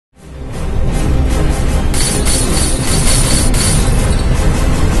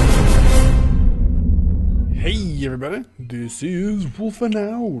everybody, this is Wolfing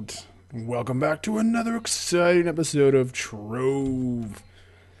Out. Welcome back to another exciting episode of Trove.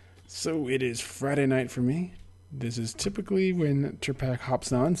 So it is Friday night for me. This is typically when Terpak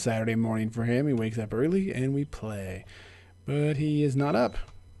hops on. Saturday morning for him. He wakes up early and we play. But he is not up.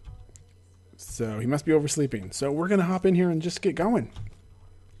 So he must be oversleeping. So we're going to hop in here and just get going.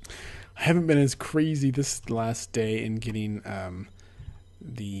 I haven't been as crazy this last day in getting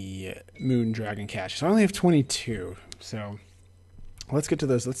the moon dragon cache. So I only have 22. So let's get to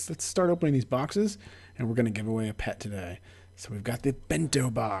those. Let's start opening these boxes, and we're going to give away a pet today. So we've got the bento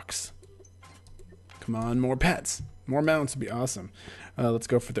box. Come on, more pets. More mounts would be awesome. Let's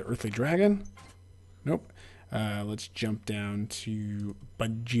go for the earthly dragon. Nope. Let's jump down to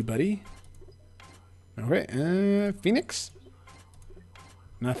Budgie Buddy. Okay, Phoenix.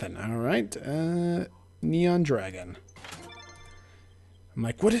 Nothing. All right. Neon Dragon. I'm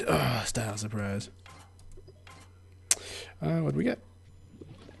like, what is... Oh, style surprise. What do we get?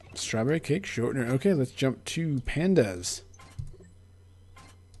 Strawberry cake shortener. Okay, let's jump to pandas.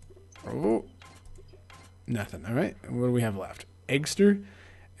 Oh. Nothing. All right. What do we have left? Eggster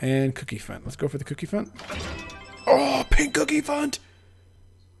and cookie font. Let's go for the cookie font. Oh, pink cookie font!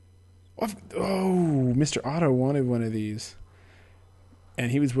 Oh, Mr. Otto wanted one of these. And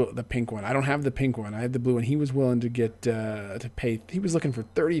he was the pink one. I don't have the pink one. I have the blue one. He was willing to get to pay. He was looking for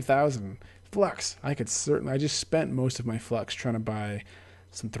 30,000 flux. I just spent most of my flux trying to buy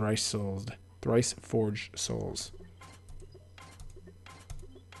some thrice forged souls.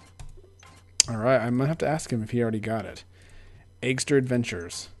 All right, I'm gonna have to ask him if he already got it. Eggster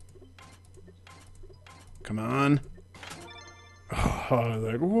Adventures. Come on. Oh,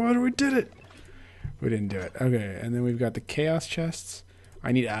 like what? We did it. We didn't do it. Okay, and then we've got the chaos chests.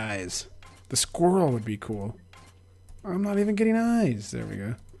 I need eyes. The squirrel would be cool. I'm not even getting eyes. There we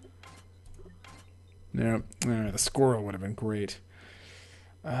go. No, the squirrel would have been great.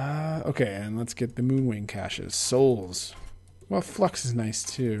 Okay, and let's get the moonwing caches. Souls. Well, flux is nice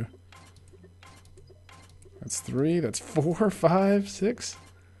too. That's 3. That's 4, 5, 6.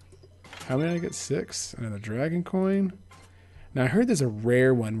 How many did I get? 6. Another dragon coin. Now I heard there's a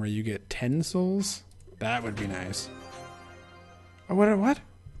rare one where you get 10 souls. That would be nice. Oh, what?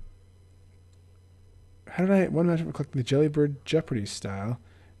 How did I... What did I collect? The Jellybird Jeopardy style.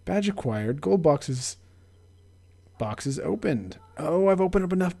 Badge acquired. Gold boxes. Boxes opened. Oh, I've opened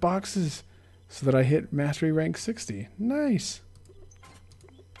up enough boxes so that I hit Mastery rank 60. Nice.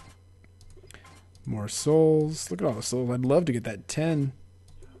 More souls. Look at all the souls. I'd love to get that 10.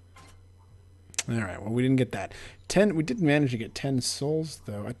 Alright, well, we didn't get that. 10. We did manage to get 10 souls,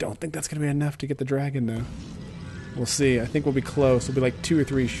 though. I don't think that's going to be enough to get the dragon, though. We'll see. I think we'll be close. We'll be like 2 or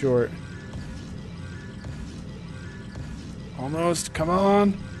 3 short. Almost. Come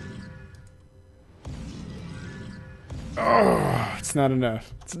on. Oh, it's not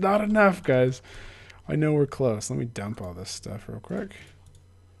enough. It's not enough, guys. I know we're close. Let me dump all this stuff real quick.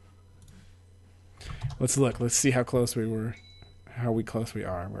 Let's look. Let's see how close we were. How close we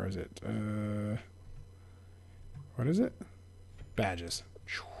are. Where is it? What is it? Badges.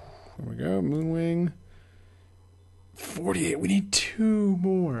 There we go. Moonwing. 48. We need 2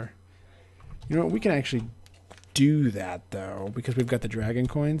 more. You know what? We can actually do that, though, because we've got the dragon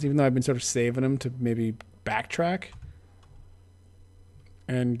coins, even though I've been sort of saving them to maybe backtrack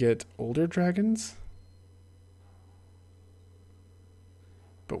and get older dragons.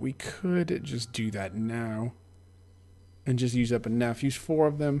 But we could just do that now and just use up enough. Use 4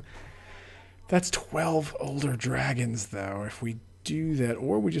 of them. That's 12 older dragons, though, if we do that.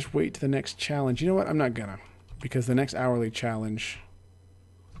 Or we just wait to the next challenge. You know what? I'm not gonna. Because the next hourly challenge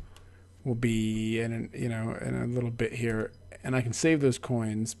will be in a little bit here, and I can save those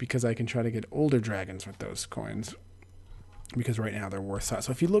coins because I can try to get older dragons with those coins. Because right now they're worth that.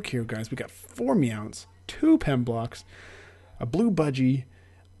 So if you look here, guys, we got 4 meowts, 2 pen blocks, a blue budgie,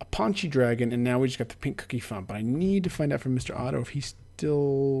 a paunchy dragon, and now we just got the pink cookie font. But I need to find out from Mr. Otto if he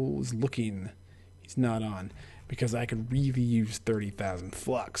still is looking. He's not on because I could really use 30,000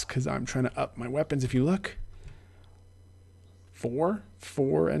 flux because I'm trying to up my weapons. If you look. 4,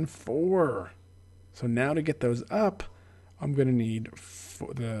 4, and 4. So now to get those up, I'm going to need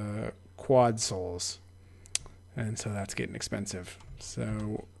the quad souls. And so that's getting expensive.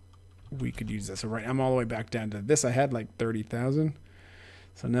 So we could use this. So right, I'm all the way back down to this. I had like 30,000.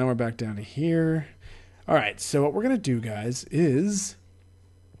 So now we're back down to here. All right, so what we're going to do, guys, is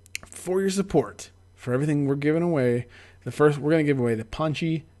for your support, for everything we're giving away, we're going to give away the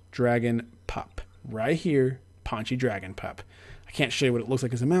Paunchy Dragon Pup. Right here, Paunchy Dragon Pup. I can't show you what it looks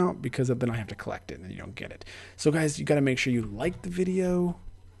like as a mount because then I have to collect it and then you don't get it. So guys, you got to make sure you like the video,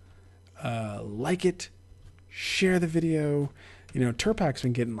 like it, share the video. You know, Turpak's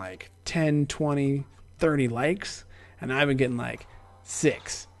been getting like 10, 20, 30 likes, and I've been getting like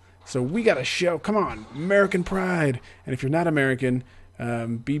 6. So we got to show, come on, American pride. And if you're not American,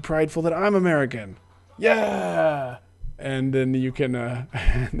 be prideful that I'm American. Yeah. And then you can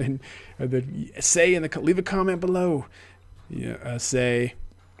and then say leave a comment below. Yeah, say,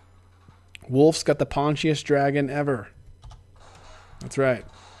 Wolf's got the paunchiest dragon ever. That's right.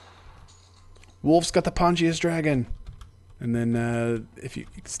 Wolf's got the paunchiest dragon. And then if you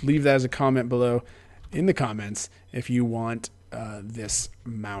leave that as a comment below in the comments if you want this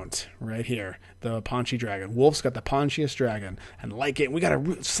mount right here, the Paunchy Dragon. Wolf's got the paunchiest dragon, and like it. We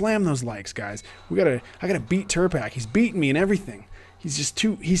gotta slam those likes, guys. I gotta beat Turpak. He's beating me in everything. He's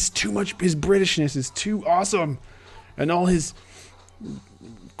too much. His Britishness is too awesome, and all his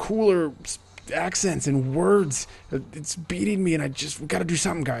cooler accents and words. It's beating me, and we gotta do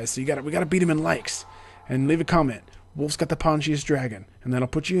something, guys. So we gotta beat him in likes, and leave a comment. Wolf's got the paunchiest dragon, and then I'll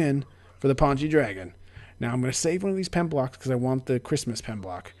put you in for the Paunchy Dragon. Now, I'm going to save one of these pen blocks because I want the Christmas pen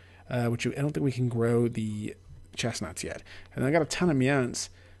block, which I don't think we can grow the chestnuts yet. And I got a ton of meounts.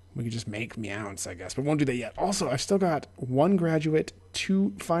 We could just make meounts, I guess, but won't do that yet. Also, I've still got 1 graduate,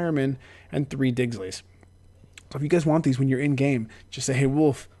 2 firemen, and 3 Digsleys. So if you guys want these when you're in game, just say, "Hey,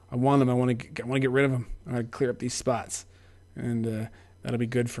 Wolf, I want them. I want to get rid of them. I want to clear up these spots," and that'll be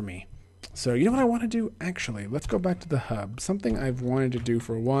good for me. So you know what I want to do? Actually, let's go back to the hub. Something I've wanted to do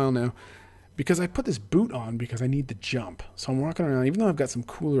for a while now. Because I put this boot on because I need the jump. So I'm walking around, even though I've got some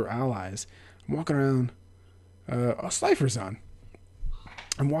cooler allies, I'm walking around, Slifer's on.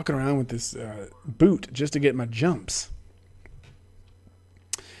 I'm walking around with this boot just to get my jumps.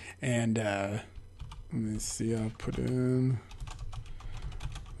 And let me see, I'll put in...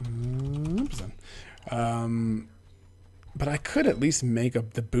 but I could at least make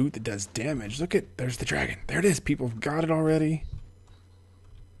up the boot that does damage. Look there's the dragon. There it is. People have got it already.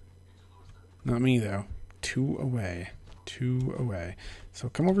 Not me, though. 2 away. 2 away. So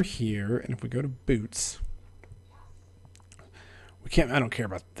come over here, and if we go to boots, we can't. I don't care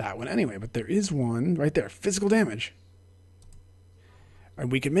about that one anyway, but there is one right there. Physical damage.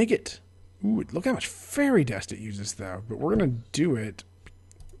 And we can make it. Ooh, look how much fairy dust it uses, though. But we're going to do it.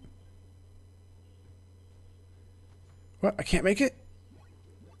 What? I can't make it?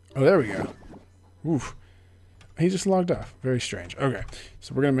 Oh, there we go. Oof. He just logged off. Very strange. Okay,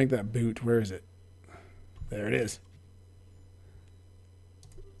 so we're going to make that boot. Where is it? There it is.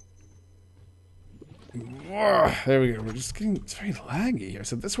 Whoa, there we go. We're just getting... It's very laggy here.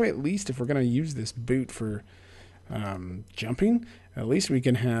 So this way, at least, if we're going to use this boot for jumping, at least we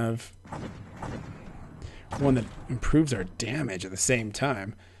can have one that improves our damage at the same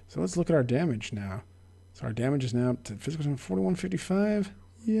time. So let's look at our damage now. So our damage is now up to physical 4155.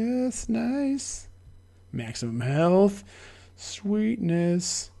 Yes, nice. Maximum health,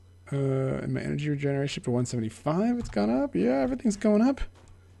 sweetness, and my energy regeneration for 175. It's gone up. Yeah, everything's going up.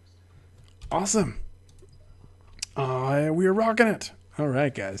 Awesome. We are rocking it. All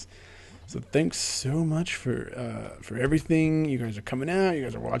right, guys. So thanks so much for everything. You guys are coming out. You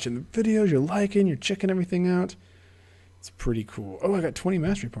guys are watching the videos. You're liking. You're checking everything out. It's pretty cool. Oh, I got 20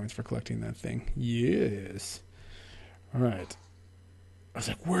 mastery points for collecting that thing. Yes. All right. I was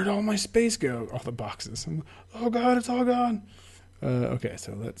like, where'd all my space go? All the boxes. Oh, God, it's all gone. Okay,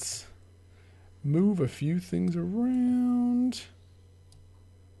 so let's move a few things around.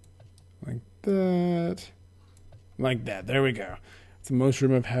 Like that. Like that. There we go. It's the most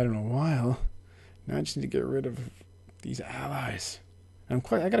room I've had in a while. Now I just need to get rid of these allies. I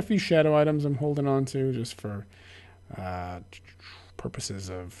got a few shadow items I'm holding on to just for purposes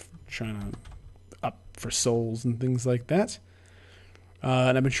of trying to up for souls and things like that.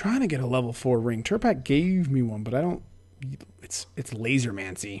 And I've been trying to get a level 4 ring. Turpak gave me one, but I don't. It's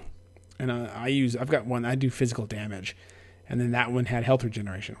lasermancy, and I've got one. I do physical damage, and then that one had health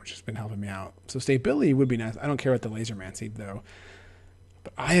regeneration, which has been helping me out. So stability would be nice. I don't care about the lasermancy though.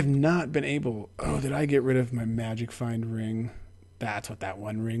 But I have not been able. Oh, did I get rid of my magic find ring? That's what that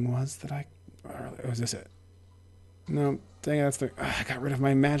one ring was. Or was this it? No, dang it, that's the. I got rid of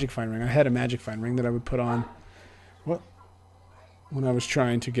my magic find ring. I had a magic find ring that I would put on. What? When I was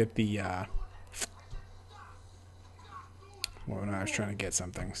trying to get the, when I was trying to get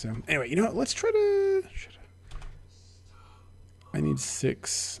something. So, anyway, you know what? Let's try to, I need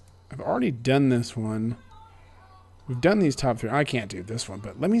 6. I've already done this one. We've done these top 3. I can't do this one,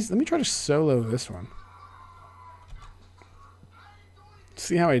 but let me try to solo this one.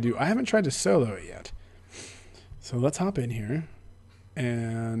 See how I do. I haven't tried to solo it yet. So let's hop in here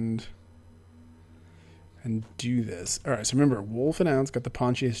and do this. All right, so remember, Wolf and Ounce got the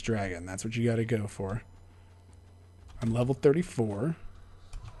paunchiest dragon. That's what you got to go for. I'm level 34.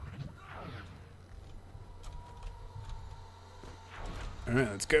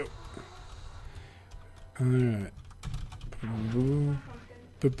 Alright, let's go. Alright. Boom.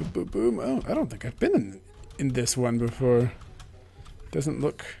 Boom, boom, boom, boom. Oh, I don't think I've been in this one before. Doesn't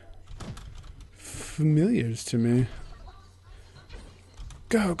look familiar to me.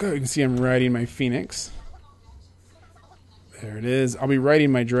 Go, go. You can see I'm riding my phoenix. There it is. I'll be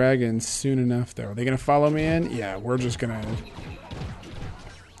riding my dragon soon enough, though. Are they going to follow me in? Yeah, we're just going to...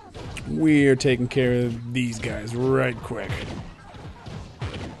 We're taking care of these guys right quick.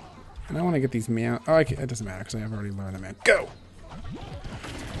 And I want to get these meow... Oh, it doesn't matter because I've already learned them. Go!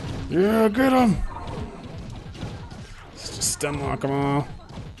 Yeah, get them! Let's just stun lock them all.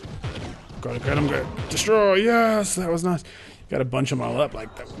 Gotta get them. Destroy! Yes! That was nice. Gotta bunch them all up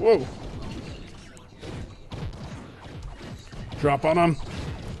like that. Whoa! Drop on them.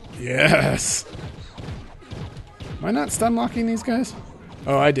 Yes! Am I not stun locking these guys?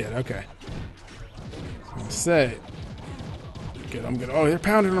 Oh, I did. Okay. I was gonna say. Get them. Oh, they're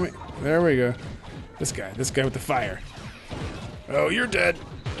pounding on me. There we go. This guy with the fire. Oh, you're dead.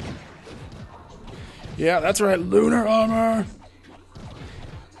 Yeah, that's right. Lunar armor.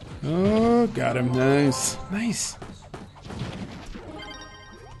 Oh, got him. Nice. Nice.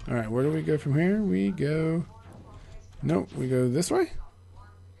 Alright, where do we go from here? We go... Nope, we go this way?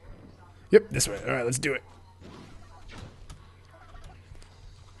 Yep, this way. Alright, let's do it.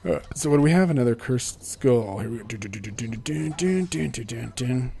 So what do we have? Another cursed skull. Here we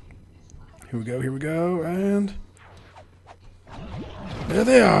go. Here we go, and... There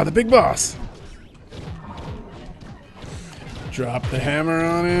they are, the big boss. Drop the hammer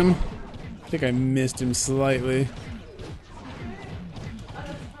on him. I think I missed him slightly.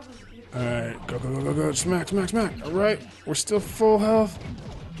 Alright, go, go, go, go, go. Smack, smack, smack. Alright, we're still full health.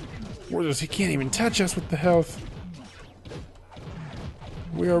 He can't even touch us with the health.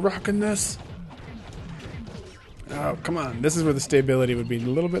 We are rocking this. Oh, come on. This is where the stability would be a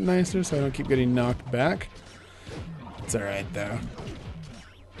little bit nicer so I don't keep getting knocked back. It's alright, though.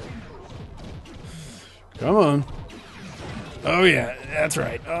 Come on. Oh, yeah. That's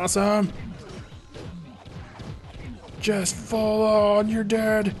right. Awesome. Just fall on. You're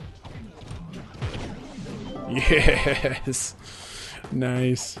dead. Yes.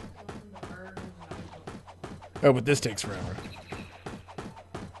 Nice. Oh, but this takes forever.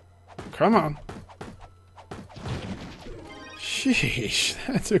 Come on. Sheesh.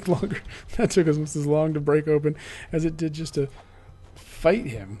 That took longer. That took us as long to break open as it did just to fight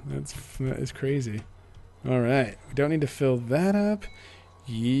him. That is crazy. Alright. We don't need to fill that up.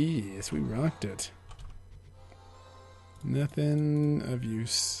 Yes, we rocked it. Nothing of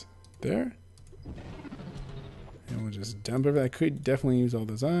use there. And we'll just dump everything. I could definitely use all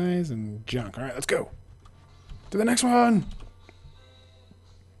those eyes and junk. Alright, let's go. To the next one.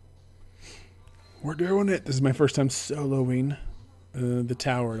 We're doing it. This is my first time soloing the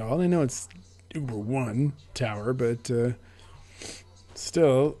tower at all. I know it's Uber 1 tower, but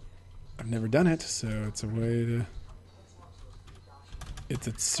still, I've never done it, so it's a way to...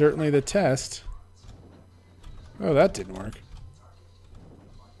 It's certainly the test. Oh, that didn't work.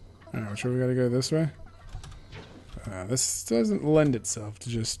 Alright, sure we gotta go this way? This doesn't lend itself to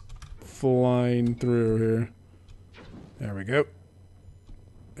just flying through here. There we go.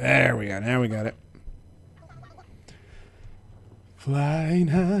 There we go. Now we got it. Flying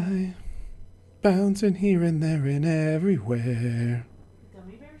high, bouncing here and there and everywhere.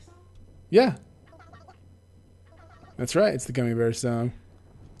 Gummy bear song? Yeah. That's right. It's the Gummy Bear song.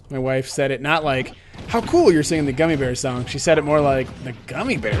 My wife said it not like, how cool you're singing the Gummy Bear song. She said it more like, the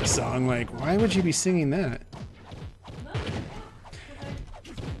Gummy Bear song. Like, why would you be singing that?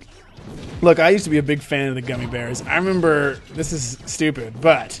 Look, I used to be a big fan of the Gummy Bears. I remember, this is stupid,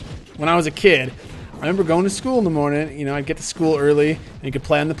 but when I was a kid, I remember going to school in the morning. You know, I'd get to school early, and you could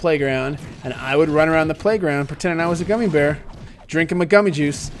play on the playground, and I would run around the playground pretending I was a gummy bear, drinking my gummy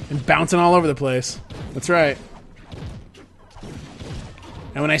juice, and bouncing all over the place. That's right.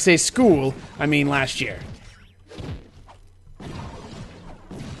 And when I say school, I mean last year.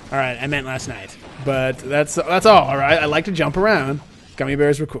 Alright, I meant last night. But that's all, alright? I like to jump around. Gummy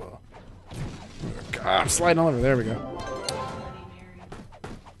bears were cool. God, I'm sliding all over. There we go.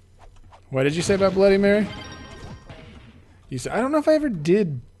 What did you say about Bloody Mary? You said, I don't know if I ever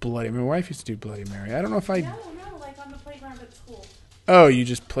did Bloody Mary. My wife used to do Bloody Mary. I don't know if I... No, like on the playground at school. Oh, you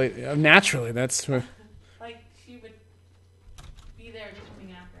just played... naturally, that's... Like, she would be there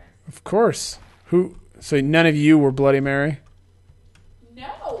coming after us. Of course. Who... So none of you were Bloody Mary?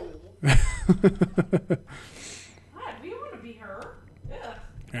 No! God, we don't want to be her. Ugh.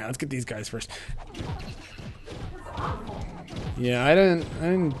 Alright, let's get these guys first. awful. Yeah, I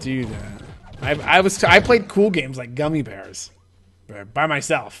didn't do that. I played cool games like Gummy Bears, but by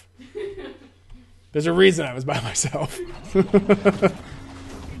myself. There's a reason I was by myself.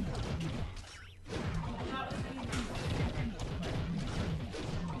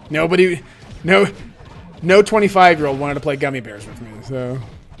 Nobody, no 25-year-old wanted to play Gummy Bears with me, so.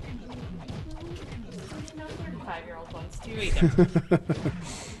 No 35-year-old ones too either.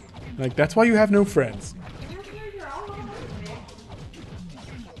 Like, that's why you have no friends.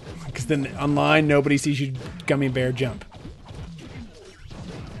 Because then online, nobody sees you Gummy Bear jump.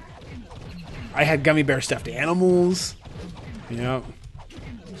 I had Gummy Bear stuffed animals. Yep.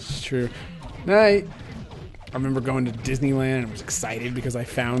 It's true. Night. I remember going to Disneyland and I was excited because I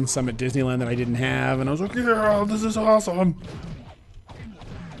found some at Disneyland that I didn't have. And I was like, yeah, this is awesome.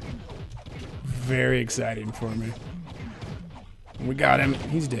 Very exciting for me. We got him.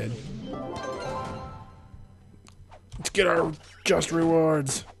 He's dead. Let's get our just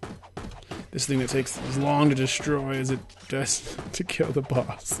rewards. This thing that takes as long to destroy as it does to kill the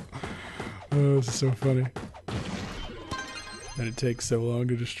boss. Oh, this is so funny. That it takes so long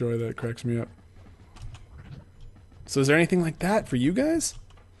to destroy that cracks me up. So is there anything like that for you guys?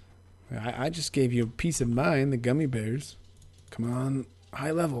 I just gave you a peace of mind, the Gummy Bears. Come on,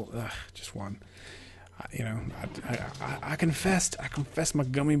 high level. Ugh, just one. I confessed my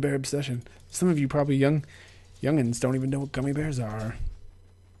Gummy Bear obsession. Some of you probably youngins don't even know what Gummy Bears are.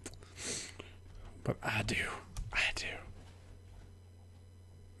 But I do.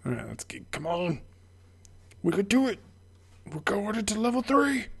 Alright, let's get, come on. We could do it. We're going into level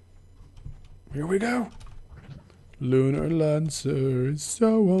 3. Here we go. Lunar Lancer is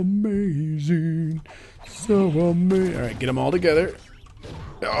so amazing. So amazing. Alright, get them all together.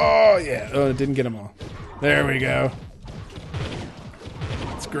 Oh, yeah. Oh, it didn't get them all. There we go.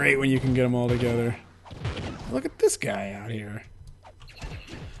 It's great when you can get them all together. Look at this guy out here.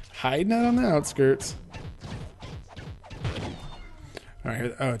 Hiding out on the outskirts.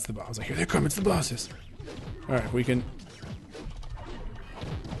 Alright, oh, it's the boss. I was like, here they come, it's the bosses. Alright, we can...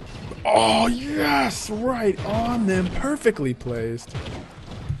 Oh, yes! Right on them. Perfectly placed.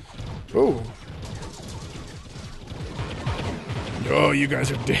 Oh. Oh, you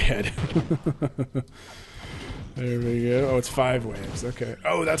guys are dead. There we go. Oh, it's 5 waves. Okay.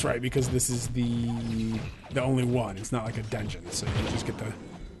 Oh, that's right, because this is the only one. It's not like a dungeon, so you just get the...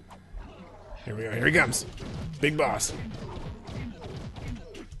 Here we go. Here he comes. Big boss.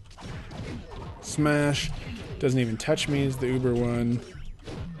 Smash. Doesn't even touch me as the Uber one.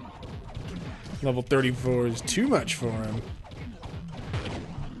 Level 34 is too much for him.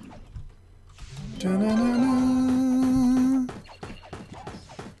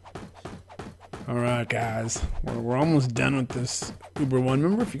 Alright, guys. We're almost done with this Uber one.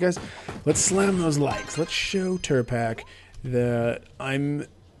 Remember, if you guys... Let's slam those likes. Let's show Turpak that I'm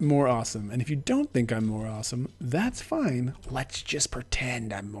more awesome. And if you don't think I'm more awesome, that's fine. Let's just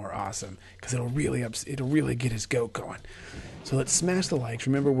pretend I'm more awesome. Because it'll really get his goat going. So let's smash the likes.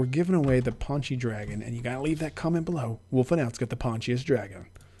 Remember, we're giving away the Paunchy Dragon, and you gotta leave that comment below. Wolf and Out's got the paunchiest dragon.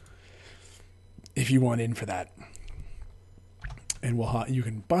 If you want in for that, and you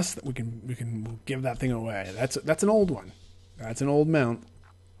can bust. We'll give that thing away. That's an old one. That's an old mount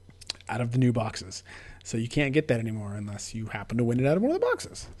out of the new boxes. So you can't get that anymore unless you happen to win it out of one of the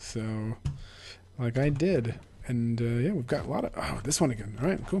boxes. So, like I did. And, yeah, we've got a lot of... Oh, this one again. All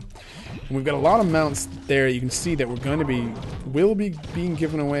right, cool. And we've got a lot of mounts there. You can see that will be being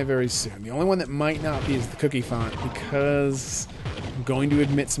given away very soon. The only one that might not be is the cookie font, because I'm going to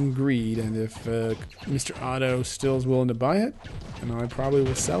admit some greed. And if Mr. Otto still is willing to buy it, then I probably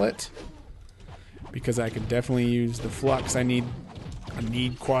will sell it, because I could definitely use the flux. I need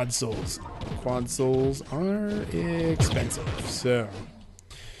quad souls. Quad souls are expensive. So,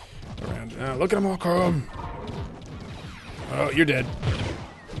 around... look at them all come. Oh, you're dead.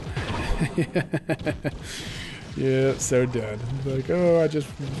 Yeah, so dead. Like, oh, I just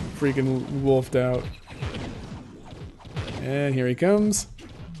freaking wolfed out. And here he comes.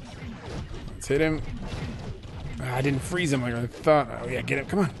 Let's hit him. I didn't freeze him like I thought. Oh, yeah, get him.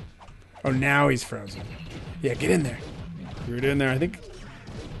 Come on. Oh, now he's frozen. Yeah, get in there. You're in there, I think.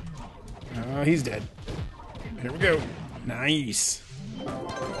 Oh, he's dead. Here we go. Nice.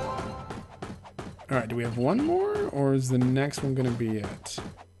 Alright, do we have one more? Or is the next one going to be it?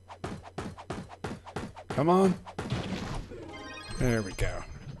 Come on. There we go.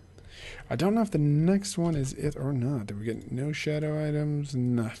 I don't know if the next one is it or not. Did we get no shadow items?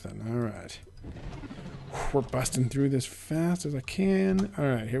 Nothing. Alright. We're busting through this fast as I can.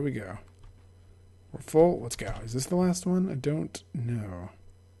 Alright, here we go. We're full. Let's go. Is this the last one? I don't know.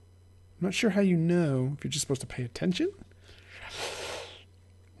 not sure how you know if you're just supposed to pay attention.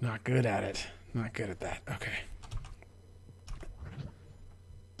 Not good at it. Not good at that. Okay.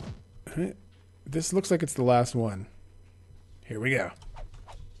 Alright. This looks like it's the last one. Here we go.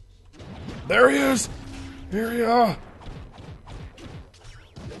 There he is! Here we are!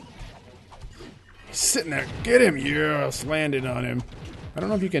 He's sitting there. Get him! Yes! Landed on him. I don't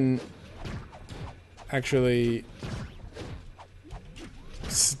know if you can actually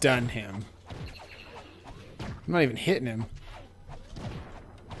stun him. I'm not even hitting him.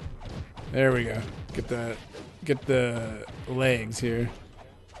 There we go. Get the legs here.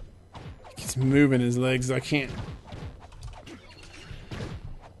 He keeps moving his legs. I can't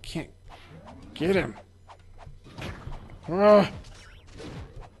get him. I'm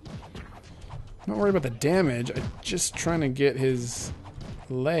not worried about the damage. I'm just trying to get his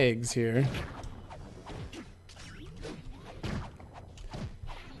legs here.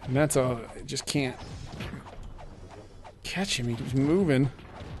 And that's all. I just can't catch him. He keeps moving.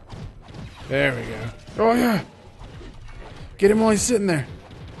 There we go. Oh, yeah. Get him while he's sitting there.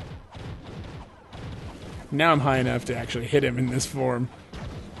 Now I'm high enough to actually hit him in this form.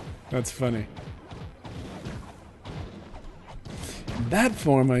 That's funny. In that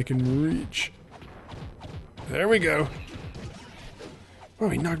form, I can reach. There we go. Oh,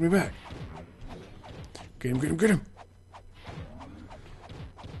 he knocked me back. Get him, get him, get him.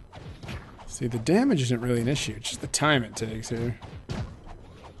 See, the damage isn't really an issue. It's just the time it takes here.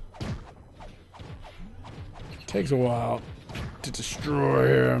 Takes a while to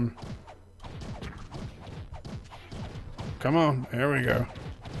destroy him. Come on, there we go.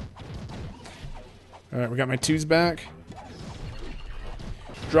 Alright, we got my twos back.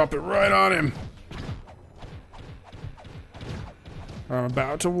 Drop it right on him. I'm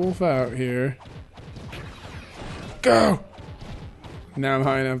about to wolf out here. Go! Now I'm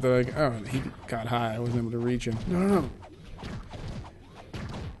high enough that oh, he got high. I wasn't able to reach him. No, no, no.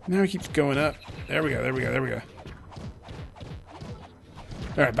 Now he keeps going up. There we go, there we go, there we go.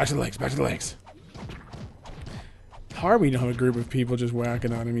 Alright, back to the legs, back to the legs. Hard we don't have a group of people just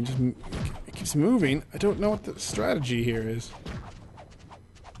whacking on him. He keeps moving. I don't know what the strategy here is.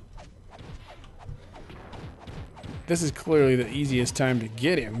 This is clearly the easiest time to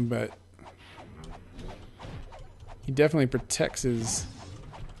get him, but he definitely protects his...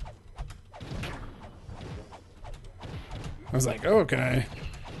 I was like, oh, can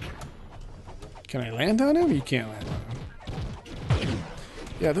I land on him? You can't land on him.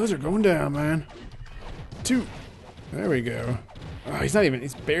 Yeah, those are going down, man. 2. There we go. Oh, he's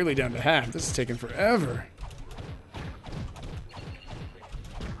barely down to half. This is taking forever.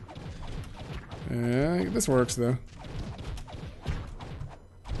 Yeah, this works, though.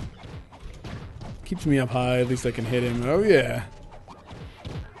 Keeps me up high. At least I can hit him. Oh, yeah.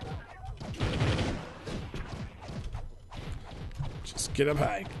 Just get up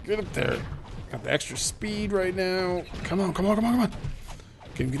high. Get up there. Got the extra speed right now. Come on, come on, come on, come on.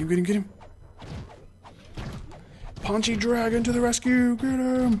 Get him, get him, get him, get him. Paunchy Dragon to the rescue. Get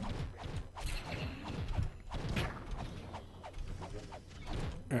him.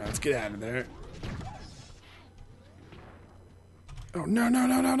 Alright, let's get out of there. Oh, no, no,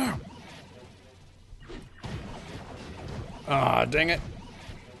 no, no, no. Ah, dang it.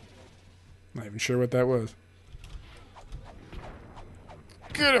 Not even sure what that was.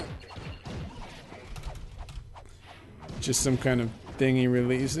 Get him. Just some kind of thing he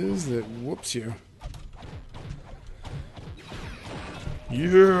releases that whoops you.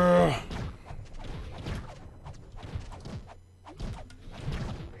 Yeah.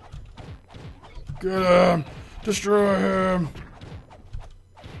 Get him. Destroy him.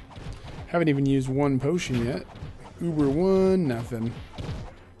 Haven't even used one potion yet. Uber 1, nothing.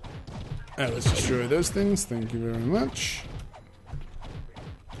 Alright, let's destroy those things. Thank you very much.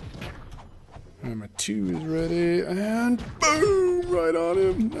 And my 2 is ready. And boom! Right on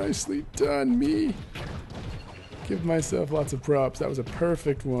him. Nicely done, me. Give myself lots of props. That was a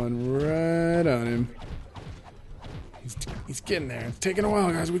perfect one. Right on him. He's getting there. It's taking a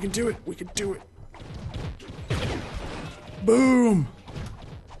while, guys. We can do it. We can do it. Boom!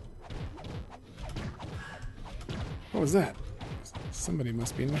 What was that? Somebody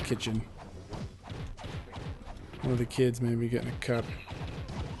must be in the kitchen. One of the kids maybe getting a cup.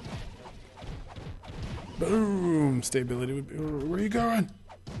 Boom! Stability. Where are you going?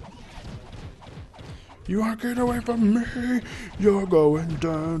 You aren't getting away from me. You're going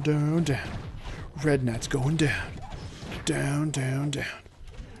down, down, down. Red Knight's going down. Down, down, down.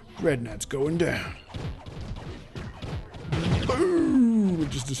 Red Knight's going down. Boom!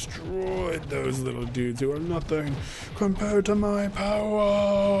 just destroyed those little dudes who are nothing compared to my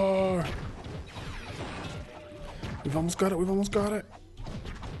power. We've almost got it. We've almost got it.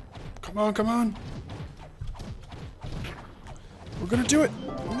 Come on, come on. We're gonna do it.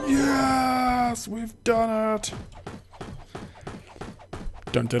 Yes, we've done it.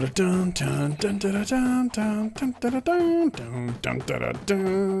 Dun dun dun dun dun dun dun dun dun dun dun dun dun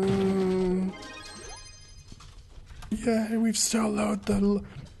dun. Yay, we've soloed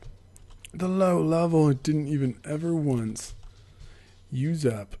the low level. It didn't even ever once use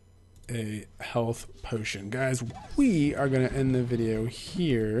up a health potion. Guys, we are going to end the video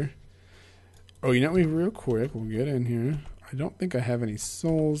here. Oh, you know what? Real quick, we'll get in here. I don't think I have any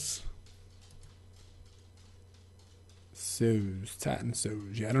souls. Souls, Titan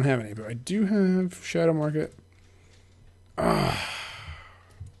souls. Yeah, I don't have any, but I do have Shadow Market.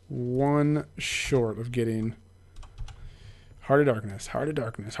 One short of getting Heart of Darkness, Heart of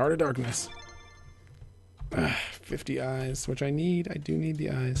Darkness, Heart of Darkness. 50 eyes, which I need. I do need the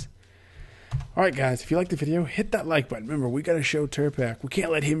eyes. Alright guys, if you liked the video, hit that like button. Remember, we gotta show Turpak. We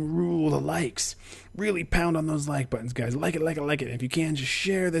can't let him rule the likes. Really pound on those like buttons, guys. Like it, like it, like it. If you can, just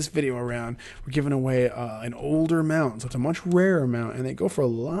share this video around. We're giving away an older mount, so it's a much rarer mount, and they go for a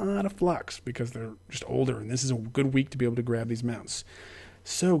lot of flux because they're just older, and this is a good week to be able to grab these mounts.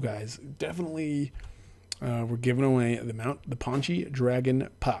 So guys, definitely... we're giving away the Paunchy Dragon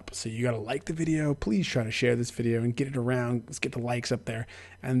Pup. So you got to like the video. Please try to share this video and get it around. Let's get the likes up there.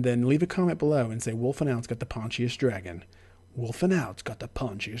 And then leave a comment below and say, Wolf and Out's got the Paunchiest Dragon. Wolf and Out's got the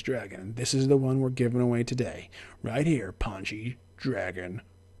Paunchiest Dragon. This is the one we're giving away today. Right here, Paunchy Dragon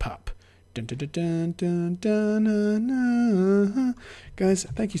Pup. Dun, dun, dun, dun, dun, dun, dun. Guys,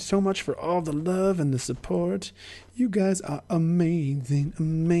 thank you so much for all the love and the support. You guys are amazing,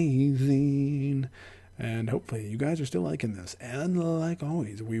 amazing. And hopefully you guys are still liking this. And like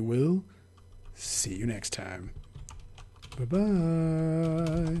always, we will see you next time. Bye-bye.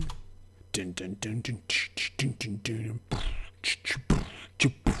 Dun, dun, dun, dun, dun, dun, dun, dun.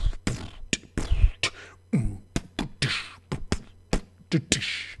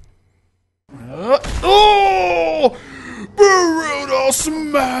 Oh! Brutal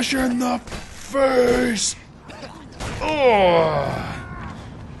smash in the face! Oh!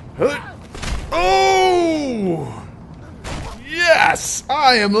 Oh! Yes!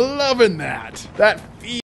 I am loving that! That